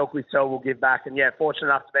Chalky Milk we sell, we'll give back. And fortunate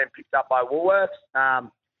enough to be picked up by Woolworths.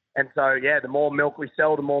 And so, the more milk we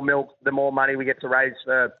sell, the more money we get to raise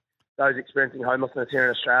for those experiencing homelessness here in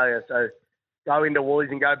Australia. So go into Woolies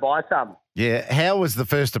and go buy some. Yeah. How was the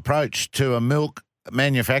first approach to a milk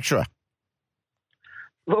manufacturer?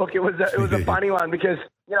 Look, it was a funny one because,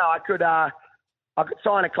 I could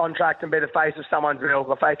sign a contract and be the face of someone's milk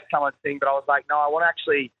or face of someone's thing, but I was like, no, I want to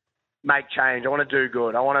actually make change. I want to do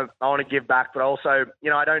good. I want to give back, but also,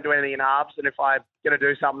 I don't do anything in halves. And if I'm going to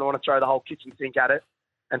do something, I want to throw the whole kitchen sink at it.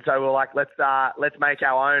 And so we're like, let's make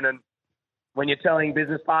our own. And when you're telling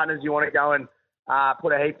business partners you want to go and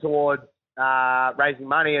put a heap towards raising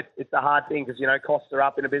money, it's a hard thing because costs are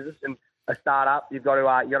up in a business and a startup. You've got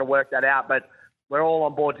to work that out. But we're all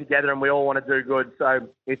on board together and we all want to do good. So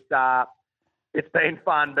it's been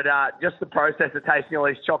fun. But just the process of tasting all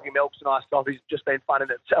these Chalky Milks and iced coffees has just been fun in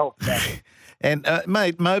itself. And,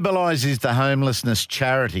 mate, Mobilise is the homelessness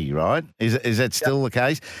charity, right? Is that still the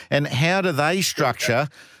case? And how do they structure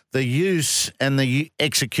the use and the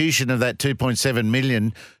execution of that 2.7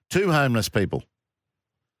 million to homeless people?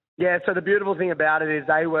 Yeah, so the beautiful thing about it is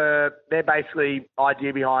they're basically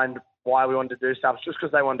idea behind why we wanted to do stuff, just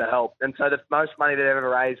because they wanted to help. And so the most money they've ever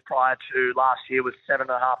raised prior to last year was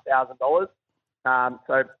 $7,500.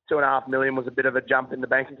 So $2.5 million was a bit of a jump in the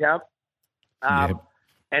bank account.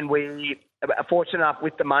 And we are fortunate enough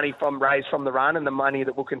with the money raised from the run and the money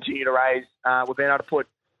that we'll continue to raise, we've been able to put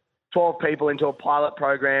 12 people into a pilot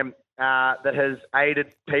program that has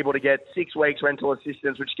aided people to get 6 weeks rental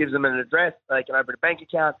assistance, which gives them an address so they can open a bank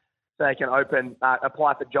account, so they can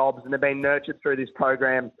apply for jobs. And they've been nurtured through this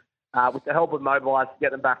program with the help of Mobilise to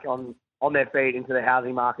get them back on their feet into the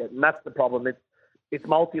housing market. And that's the problem. It's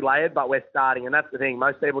multi-layered, but we're starting. And that's the thing.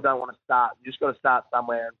 Most people don't want to start. You just got to start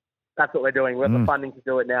somewhere. And that's what we're doing. We have the funding to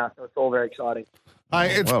do it now, so it's all very exciting.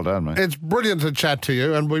 Well done, mate. It's brilliant to chat to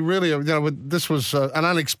you, and we really, this was an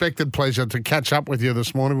unexpected pleasure to catch up with you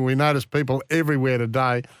this morning. We noticed people everywhere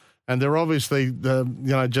today, and they're obviously,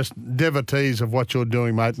 just devotees of what you're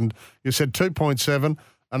doing, mate. And you said 2.7,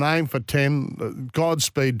 an aim for 10.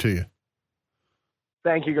 Godspeed to you.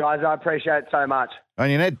 Thank you, guys. I appreciate it so much. On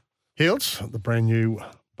your Ned. Heels, the brand new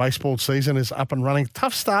baseball season is up and running.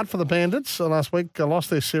 Tough start for the Bandits last week. Lost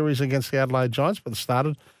their series against the Adelaide Giants, but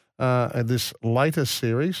started this latest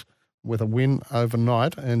series with a win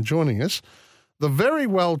overnight. And joining us, the very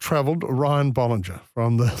well-travelled Ryan Bollinger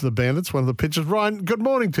from the Bandits, one of the pitchers. Ryan, good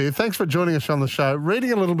morning to you. Thanks for joining us on the show.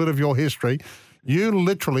 Reading a little bit of your history, You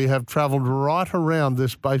literally have travelled right around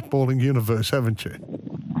this baseballing universe, haven't you?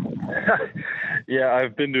 Yeah,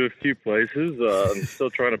 I've been to a few places. I'm still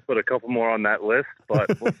trying to put a couple more on that list,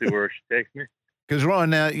 but we'll see where she takes me. Because, Ryan,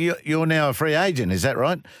 now you're now a free agent, is that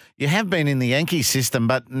right? You have been in the Yankees system,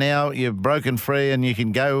 but now you've broken free and you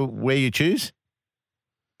can go where you choose?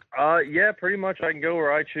 Yeah, pretty much I can go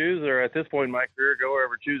where I choose, or at this point in my career, go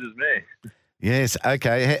wherever chooses me. Yes,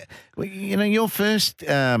 okay. Well, you know, your first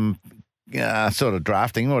sort of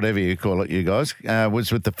drafting, whatever you call it, you guys,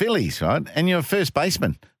 was with the Phillies, right? And you're a first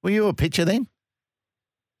baseman. Were you a pitcher then?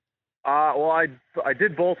 Well, I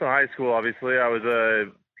did both in high school, obviously. I was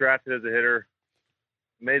drafted as a hitter,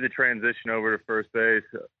 made the transition over to first base,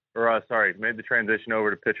 made the transition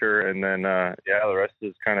over to pitcher, and then, the rest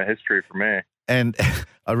is kind of history for me. And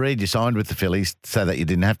I read you signed with the Phillies so that you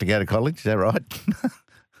didn't have to go to college. Is that right?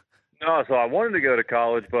 No, so I wanted to go to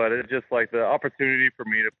college, but it's just like the opportunity for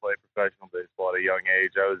me to play professional baseball at a young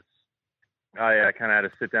age. I kind of had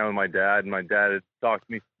to sit down with my dad, and my dad had talked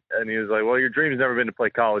to me, and he was like, well, your dream's never been to play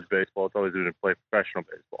college baseball. It's always been to play professional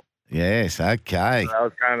baseball. Yes, okay. So that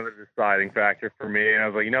was kind of the deciding factor for me. And I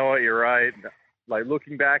was like, you know what, you're right. Like,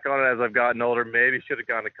 looking back on it as I've gotten older, maybe should have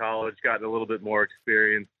gone to college, gotten a little bit more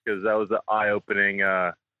experience, because that was an eye-opening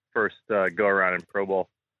first go-around in Pro Bowl.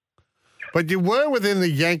 But you were within the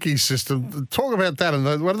Yankees system. Talk about that.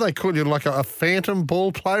 And what do they call you, like a phantom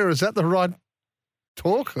ball player? Is that the right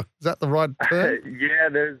talk? Is that the right term? Yeah,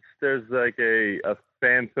 there's like a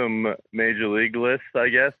phantom major league list, I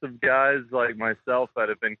guess, of guys like myself that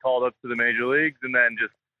have been called up to the major leagues and then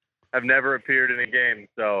just have never appeared in a game.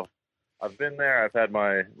 So I've been there. I've had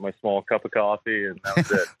my small cup of coffee, and that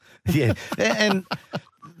was it. Yeah, and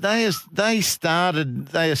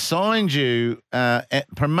they assigned you,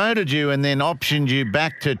 promoted you, and then optioned you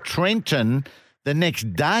back to Trenton the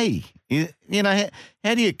next day. You know,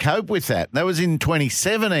 how do you cope with that? That was in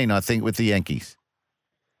 2017, I think, with the Yankees.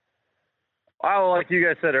 Well, like you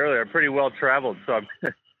guys said earlier, I'm pretty well traveled, so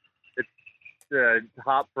it's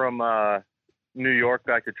hop from New York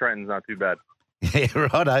back to Trenton's not too bad. Yeah,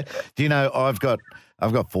 righto. Do you know I've got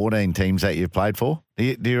 14 teams that you've played for?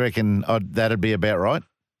 Do you reckon that'd be about right?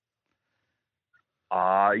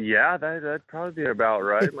 Yeah, that'd probably be about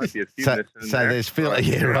right. Might be a few missing so there. there's Phillies.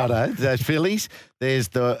 Yeah, righto. There's Phillies. There's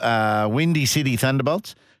the Windy City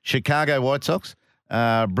Thunderbolts, Chicago White Sox,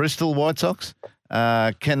 Bristol White Sox,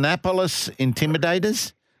 Kannapolis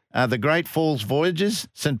Intimidators, the Great Falls Voyagers,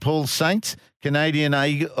 St. Paul's Saints, Canadian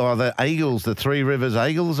the Eagles, the Three Rivers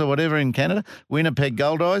Eagles or whatever in Canada, Winnipeg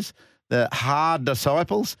Goldeyes, the Hard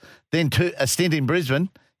Disciples, then a stint in Brisbane.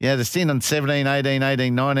 Yeah, the stint on 17, 18,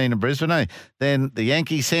 18, 19 in Brisbane. Eh? Then the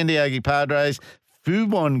Yankees, San Diego Padres,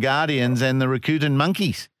 Fubon Guardians, and the Rakuten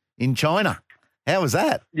Monkeys in China. How was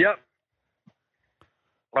that? Yep.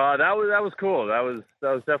 That was cool. That was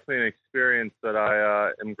definitely an experience that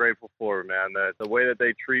I am grateful for, man. The way that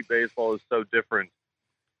they treat baseball is so different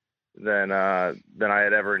than I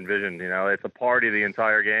had ever envisioned. You know, it's a party the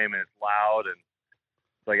entire game, and it's loud, and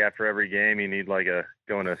it's like after every game you need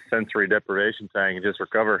go in a sensory deprivation tank and just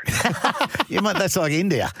recover. That's like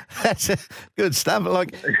India. That's good stuff.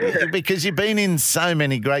 Like, because you've been in so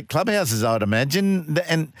many great clubhouses, I'd imagine,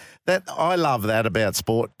 and that I love that about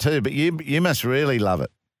sport too. But you must really love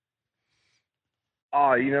it.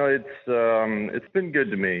 Oh, you know, it's been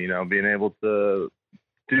good to me, you know, being able to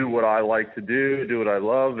do what I like to do what I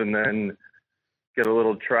love, and then get a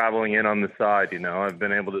little traveling in on the side. You know, I've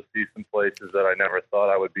been able to see some places that I never thought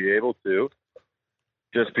I would be able to,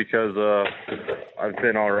 just because I've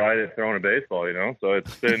been all right at throwing a baseball, you know. So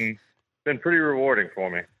it's been pretty rewarding for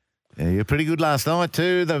me. Yeah, you're pretty good last night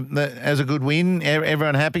too. As a good win,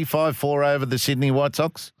 everyone happy. 5-4 over the Sydney White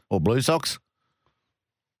Sox or Blue Sox.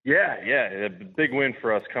 Yeah, a big win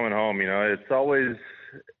for us coming home. You know, it's always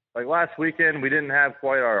like last weekend we didn't have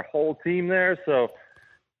quite our whole team there, so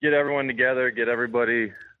get everyone together, get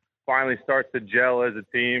everybody finally start to gel as a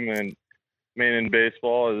team. And I mean, in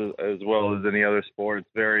baseball as well as any other sport, it's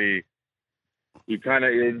very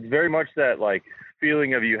much that like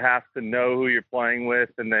feeling of you have to know who you're playing with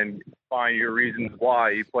and then find your reasons why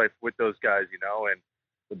you play with those guys, you know, and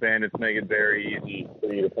the Bandits make it very easy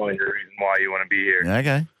for you to find your reason why you want to be here.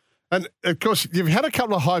 Okay. And, of course, you've had a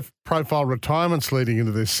couple of high-profile retirements leading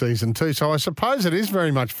into this season too, so I suppose it is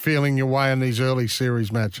very much feeling your way in these early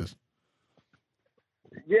series matches.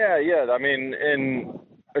 Yeah. I mean, in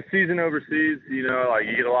a season overseas, you know, like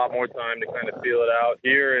you get a lot more time to kind of feel it out.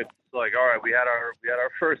 Here, it's like, all right, we had our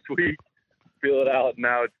first week, feel it out,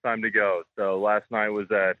 now it's time to go. So last night was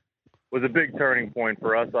a big turning point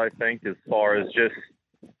for us, I think, as far as just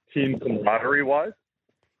team camaraderie-wise.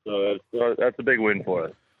 So that's a big win for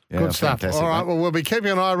us. Good stuff. fantastic, All right, mate. well, we'll be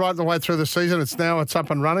keeping an eye right the way through the season. It's up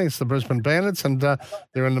and running. It's the Brisbane Bandits, and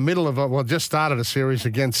they're in the middle of just started a series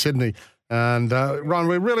against Sydney. And, Ron,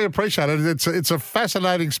 we really appreciate it. It's a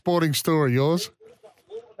fascinating sporting story, yours.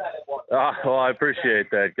 Well, I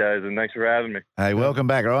appreciate that, guys, and thanks for having me. Hey, welcome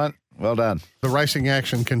back, Ryan. Well done. The racing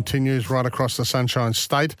action continues right across the Sunshine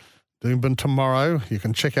State. Doomben tomorrow. You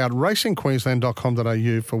can check out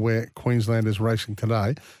racingqueensland.com.au for where Queensland is racing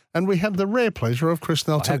today. And we have the rare pleasure of Chris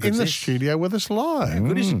Nelson in the studio with us live. How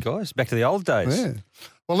good is it, guys? Back to the old days. Yeah.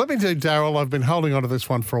 Well, let me do Daryl. I've been holding on to this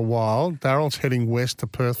one for a while. Daryl's heading west to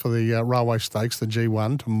Perth for the Railway Stakes, the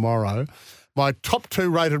G1, tomorrow. My top 2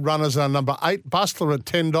 rated runners are number 8, Bustler at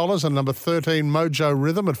 $10 and number 13, Mojo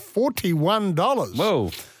Rhythm at $41.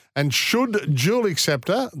 Whoa. And should Jewel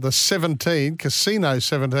Acceptor, the 17, Casino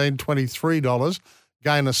 17, $23,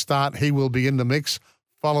 gain a start, he will be in the mix.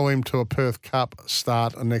 Follow him to a Perth Cup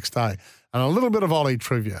start next day. And a little bit of Ollie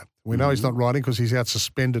trivia. We know he's not riding because he's out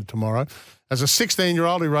suspended tomorrow. As a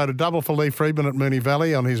 16-year-old, he rode a double for Lee Friedman at Moonee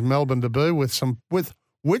Valley on his Melbourne debut. With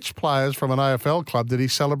which players from an AFL club did he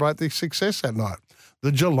celebrate the success that night?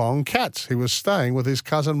 The Geelong Cats. He was staying with his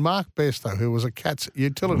cousin Mark Bairstow, who was a Cats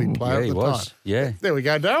utility player at the time. Yeah. There we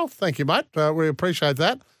go, Daryl. Thank you, mate. We appreciate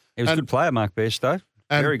that. He was a good player, Mark Bairstow.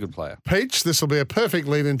 Very good player. Peach, this will be a perfect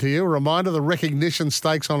lead into you. A reminder, the Recognition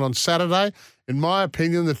Stakes on Saturday. In my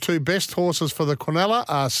opinion, the 2 best horses for the Quinella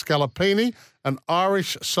are Scalapini and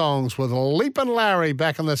Irish Songs with Leapin' Larry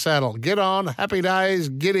back in the saddle. Get on, happy days,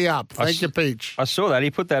 giddy up. Thank you, Peach. I saw that.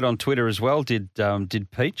 He put that on Twitter as well, did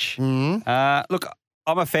Peach. Look,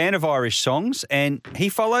 I'm a fan of Irish Songs, and he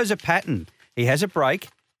follows a pattern. He has a break,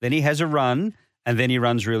 then he has a run, and then he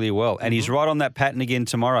runs really well. And he's right on that pattern again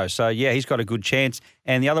tomorrow. So, yeah, he's got a good chance.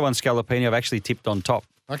 And the other one, Scalapini, I've actually tipped on top.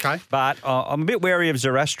 Okay. But I'm a bit wary of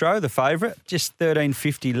Zarastro, the favourite. Just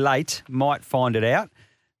 13.50 late, might find it out.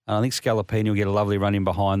 And I think Scalapini will get a lovely run in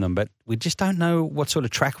behind them. But we just don't know what sort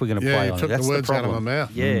of track we're going to play on. Took That's the words the out of problem. my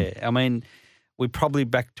mouth. Yeah, I mean, we're probably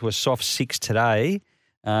back to a soft 6 today.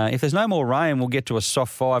 If there's no more rain, we'll get to a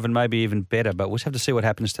soft 5 and maybe even better. But we'll just have to see what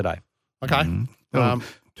happens today. Okay.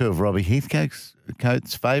 2 of Robbie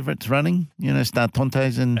Heathcote's favourites running,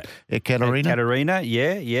 Startontes and Katarina. Katarina,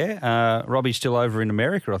 yeah. Robbie's still over in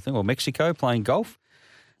America, I think, or Mexico, playing golf,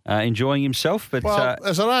 enjoying himself. But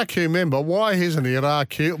as an RQ member, why isn't he at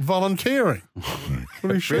RQ volunteering?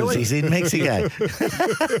 Really? He's in Mexico.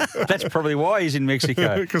 That's probably why he's in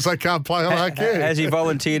Mexico. Because they can't play on RQ. Has he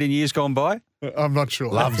volunteered in years gone by? I'm not sure.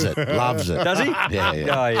 Loves it. Does he? Yeah.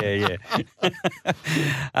 Oh,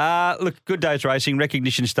 yeah. Look, good day's racing.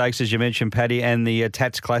 Recognition Stakes, as you mentioned, Paddy, and the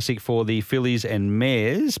Tats Classic for the fillies and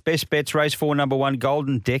mares. Best bets, race 4, number 1,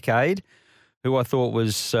 Golden Decade, who I thought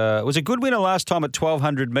was a good winner last time at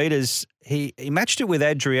 1,200 metres. He matched it with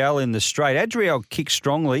Adriel in the straight. Adriel kicked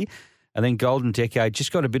strongly, and then Golden Decade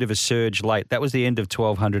just got a bit of a surge late. That was the end of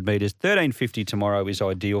 1,200 metres. 13.50 tomorrow is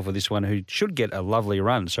ideal for this one, who should get a lovely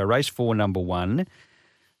run. So race 4, number 1.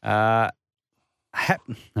 I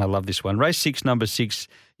love this one. Race 6, number 6.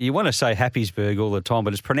 You want to say Happysburg all the time,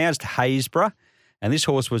 but it's pronounced Haysborough. And this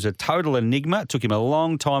horse was a total enigma. It took him a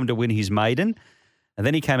long time to win his maiden. And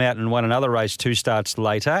then he came out and won another race 2 starts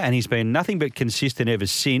later, and he's been nothing but consistent ever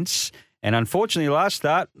since. And unfortunately, last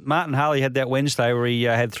start, Martin Harley had that Wednesday where he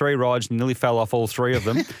had 3 rides and nearly fell off all 3 of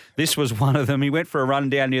them. This was one of them. He went for a run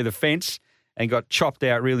down near the fence and got chopped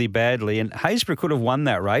out really badly. And Haysborough could have won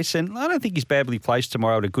that race, and I don't think he's badly placed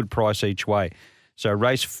tomorrow at a good price each way. So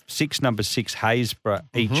race 6, number 6, Haysborough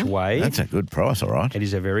each way. That's a good price, all right. It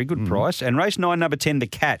is a very good price. And race 9, number 10, The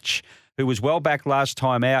Catch, who was well back last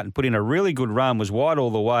time out and put in a really good run, was wide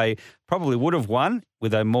all the way, probably would have won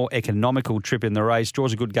with a more economical trip in the race.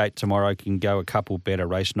 Draws a good gate tomorrow, can go a couple better.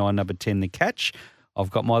 Race 9, number 10, The Catch.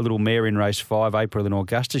 I've got my little mare in race 5, April in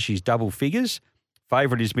Augusta. She's double figures.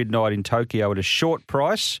 Favourite is Midnight in Tokyo at a short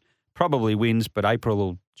price. Probably wins, but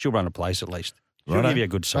she'll run a place at least. She'll give you a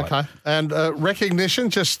good side. Okay. And Recognition,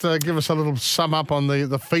 just give us a little sum up on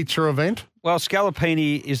the feature event. Well,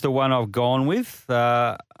 Scalapini is the one I've gone with.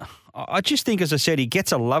 I just think, as I said, he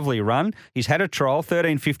gets a lovely run. He's had a trial,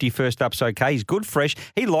 13.50 first up's okay. He's good fresh.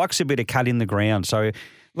 He likes a bit of cut in the ground. So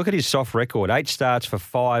look at his soft record, 8 starts for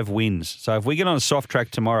 5 wins. So if we get on a soft track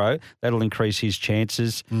tomorrow, that'll increase his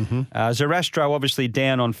chances. Zarastro obviously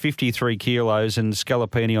down on 53 kilos and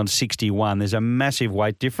Scalapini on 61. There's a massive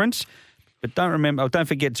weight difference. But don't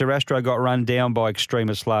forget Zarastro got run down by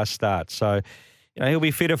Extremis last start. So he'll be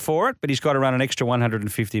fitter for it, but he's got to run an extra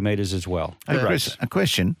 150 metres as well. Hey, Chris, a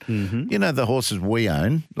question. You know the horses we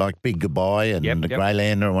own, like Big Goodbye and the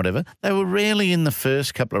Greylander and whatever, they were rarely in the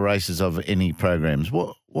first couple of races of any programs.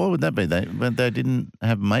 Why would that be? They didn't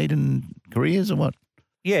have maiden careers or what?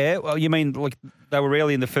 Yeah, well, you mean like they were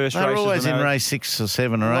really in the first races? They're always and in race 6 or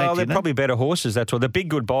 7 or 8. Well, they're probably better horses. That's all. The Big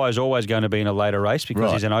Goodbye is always going to be in a later race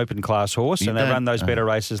because he's an open class horse, and they run those better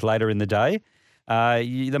races later in the day.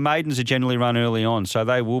 The maidens are generally run early on, so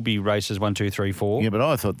they will be races 1, 2, 3, 4. Yeah, but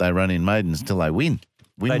I thought they run in maidens till they win.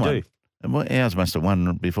 They one. do. And ours must have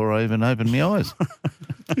won before I even opened my eyes.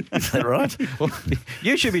 Is that right? Well,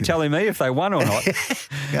 you should be telling me if they won or not.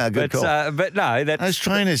 Yeah, good call. But no, those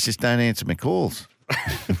trainers just don't answer my calls.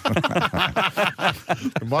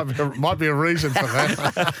 There might be a reason for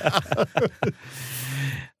that.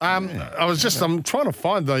 I'm trying to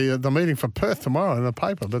find the meeting for Perth tomorrow in the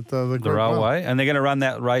paper, but the railway, and they're going to run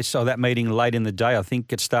that race or that meeting late in the day. I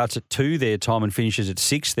think it starts at 2 their time and finishes at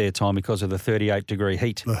 6 their time because of the 38-degree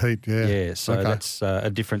heat. The heat, yeah. Yeah, so that's a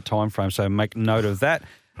different time frame. So make note of that.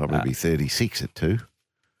 Probably be 36 at 2.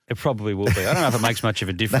 It probably will be. I don't know if it makes much of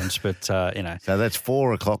a difference, but you know. So that's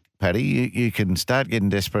 4 o'clock, Paddy. You can start getting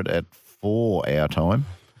desperate at 4 our time.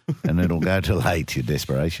 And it'll go till 8, your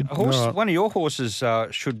desperation. One of your horses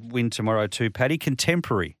should win tomorrow too, Paddy.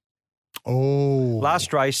 Contemporary. Oh.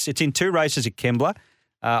 Last race. It's in 2 races at Kembla.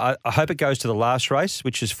 I hope it goes to the last race,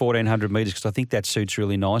 which is 1,400 metres, because I think that suits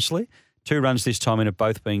really nicely. 2 runs this time and have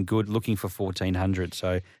both been good, looking for 1,400.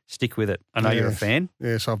 So stick with it. I know you're a fan.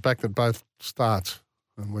 Yes, I've backed at both starts,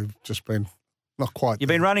 and we've just been not quite. You've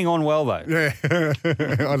been running on well, though. Yeah.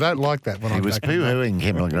 I don't like that when He was poo-hooing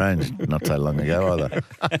Kembla Grange not so long ago either.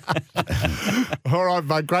 All right,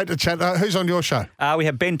 mate. Great to chat. Who's on your show? We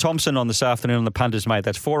have Ben Thompson on this afternoon on the Punters, mate.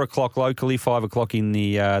 That's 4 o'clock locally, 5 o'clock in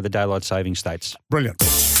the daylight saving states. Brilliant.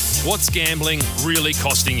 What's gambling really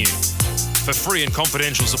costing you? For free and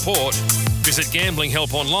confidential support, visit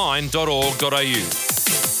gamblinghelponline.org.au.